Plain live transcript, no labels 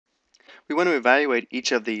We want to evaluate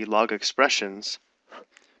each of the log expressions.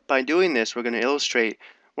 By doing this, we're going to illustrate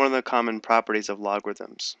one of the common properties of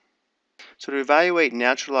logarithms. So to evaluate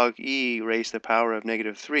natural log e raised to the power of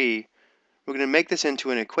 -3, we're going to make this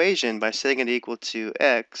into an equation by setting it equal to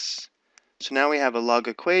x. So now we have a log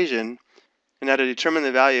equation, and now to determine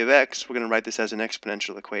the value of x, we're going to write this as an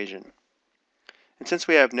exponential equation. And since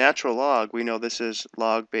we have natural log, we know this is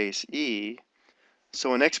log base e.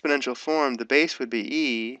 So in exponential form, the base would be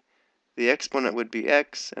e, the exponent would be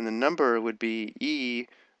x, and the number would be e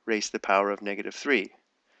raised to the power of -3.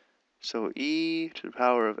 So e to the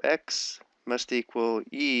power of x must equal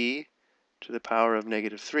e to the power of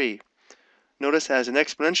 -3. Notice as an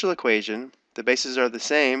exponential equation, the bases are the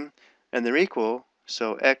same and they're equal,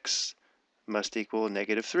 so x must equal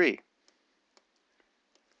 -3.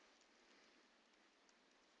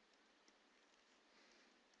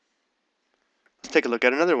 Let's take a look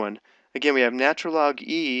at another one. Again, we have natural log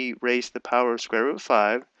e raised to the power of square root of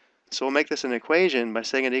 5. So we'll make this an equation by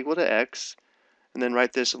setting it equal to x, and then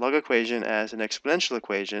write this log equation as an exponential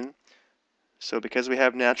equation. So because we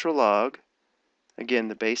have natural log, again,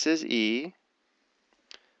 the base is e.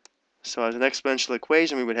 So as an exponential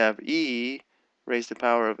equation, we would have e raised to the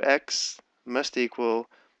power of x must equal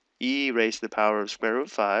e raised to the power of square root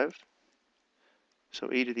of 5.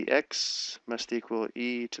 So e to the x must equal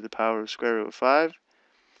e to the power of square root of 5.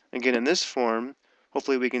 Again, in this form,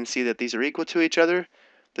 hopefully we can see that these are equal to each other.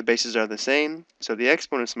 The bases are the same, so the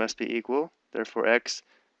exponents must be equal. Therefore, x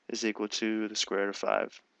is equal to the square root of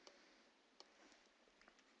 5.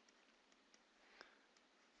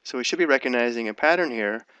 So we should be recognizing a pattern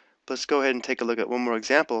here. Let's go ahead and take a look at one more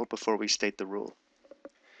example before we state the rule.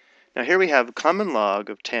 Now here we have a common log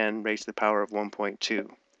of 10 raised to the power of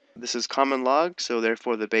 1.2. This is common log, so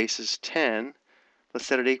therefore the base is 10. Let's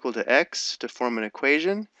set it equal to x to form an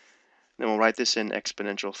equation. Then we'll write this in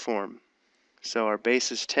exponential form. So our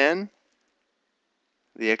base is 10,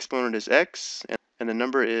 the exponent is x, and the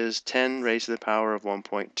number is 10 raised to the power of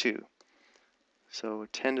 1.2. So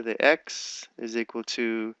 10 to the x is equal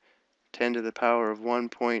to 10 to the power of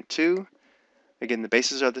 1.2. Again, the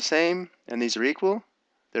bases are the same, and these are equal.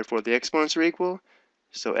 Therefore, the exponents are equal,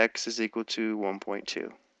 so x is equal to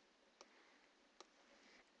 1.2.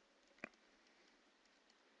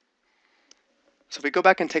 So if we go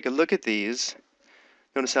back and take a look at these,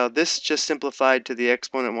 notice how this just simplified to the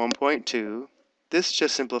exponent 1.2, this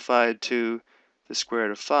just simplified to the square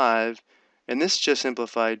root of 5, and this just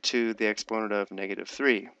simplified to the exponent of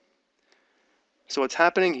 -3. So what's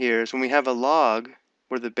happening here is when we have a log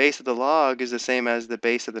where the base of the log is the same as the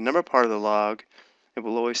base of the number part of the log, it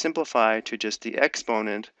will always simplify to just the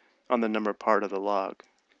exponent on the number part of the log.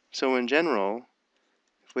 So in general,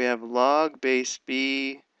 if we have log base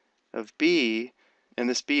b of b, and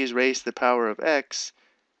this b is raised to the power of x,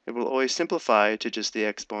 it will always simplify to just the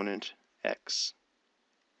exponent x.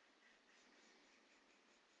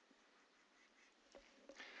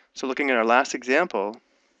 So looking at our last example,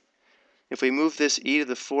 if we move this e to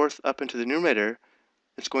the 4th up into the numerator,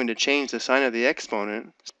 it's going to change the sign of the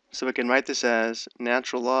exponent. So we can write this as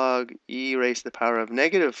natural log e raised to the power of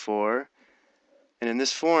 -4. And in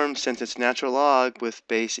this form, since it's natural log with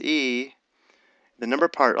base e, the number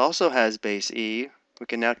part also has base e. We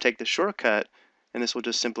can now take the shortcut, and this will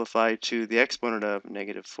just simplify to the exponent of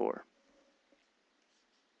 -4.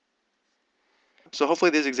 So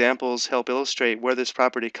hopefully these examples help illustrate where this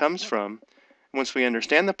property comes from. Once we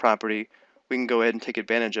understand the property, we can go ahead and take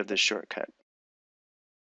advantage of this shortcut.